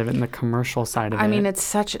side of it and the commercial side of it. I mean,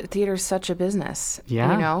 theater's such a business.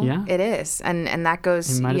 Yeah, you know, it is, and that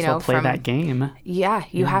goes. You might as well play that game. Yeah,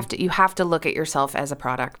 you have to look at yourself as a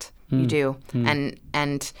product. You do,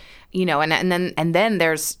 and you know, and then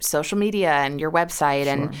there's social media and your website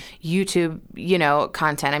and YouTube, you know,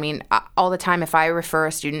 content. I mean, all the time, if I refer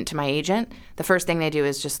a student to my agent, the first thing they do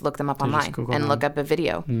is just look them up online and look up a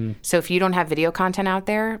video. So if you don't have video content out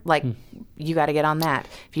there, like, you got to get on that.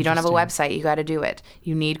 If you don't have a website, you got to do it.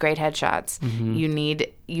 You need great headshots. You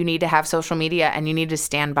need to have social media, and you need to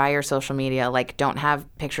stand by your social media. Like, don't have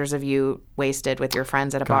pictures of you wasted with your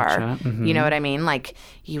friends at a bar. You know what I mean? Like,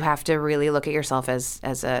 you have to really look at yourself as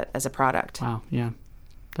a product. Wow. Yeah.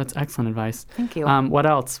 That's excellent advice. Thank you. What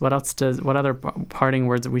else? What other parting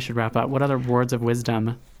words that we should wrap up? What other words of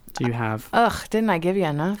wisdom do you have? Didn't I give you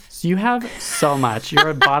enough? So you have so much. You're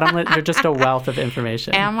a bottomless. You're just a wealth of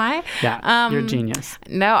information. Am I? Yeah. You're a genius.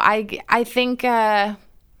 No, I think,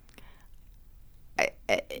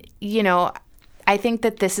 you know, I think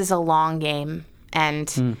that this is a long game,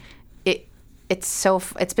 and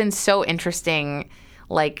it's been so interesting,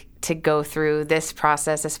 like, to go through this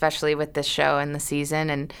process, especially with this show and the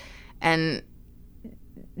season, and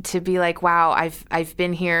to be like, wow, I've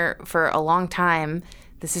been here for a long time.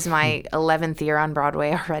 This is my 11th year on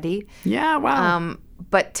Broadway already. Yeah, wow.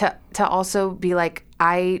 But to also be like,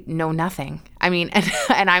 I know nothing. I mean,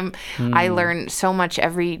 and I learn so much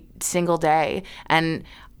every single day, and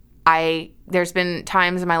there's been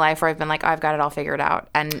times in my life where I've been like, oh, I've got it all figured out,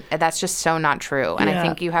 and that's just so not true. And I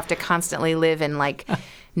think you have to constantly live in, like,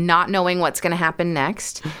 not knowing what's going to happen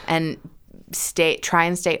next, and try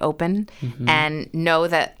and stay open, and know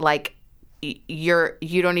that, like,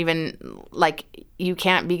 you don't even, like, you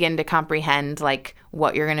can't begin to comprehend, like,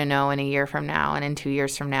 what you're going to know in a year from now and in 2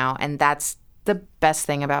 years from now. And that's the best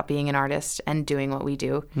thing about being an artist and doing what we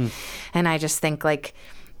do. And I just think, like,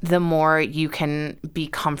 the more you can be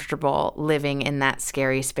comfortable living in that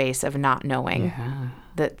scary space of not knowing,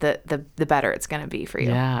 the better it's going to be for you.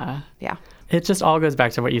 Yeah. It just all goes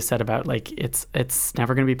back to what you said about, like, it's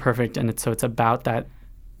never going to be perfect, and it's about that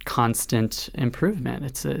constant improvement.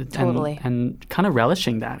 It's totally and kind of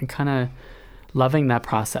relishing that and kind of loving that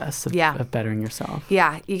process of bettering yourself.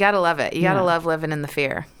 Yeah, you gotta love it. You gotta love living in the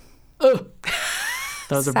fear. That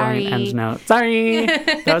was a brilliant end note. Sorry.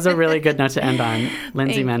 That was a really good note to end on.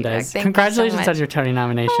 Lindsay Mendez, congratulations on your Tony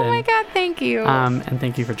nomination. Oh my God, thank you. And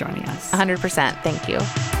thank you for joining us. 100%. Thank you.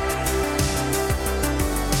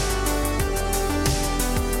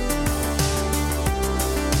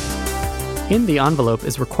 In the Envelope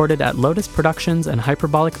is recorded at Lotus Productions and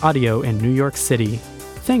Hyperbolic Audio in New York City.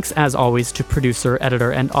 Thanks, as always, to producer,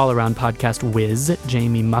 editor, and all-around podcast whiz,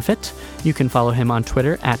 Jamie Muffett. You can follow him on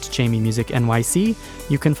Twitter at JamieMusicNYC.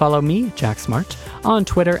 You can follow me, Jack Smart, on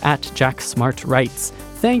Twitter at JackSmartWrites.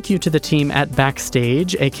 Thank you to the team at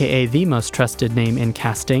Backstage, aka the most trusted name in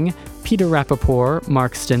casting, Peter Rappaport,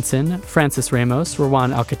 Mark Stinson, Francis Ramos,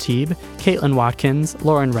 Rawan Al-Khatib, Caitlin Watkins,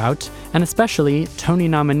 Lauren Rout, and especially Tony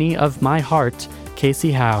nominee of my heart,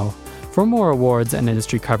 Casey Howe. For more awards and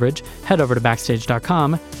industry coverage, head over to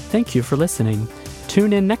Backstage.com. Thank you for listening.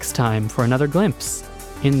 Tune in next time for another glimpse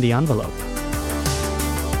in the envelope.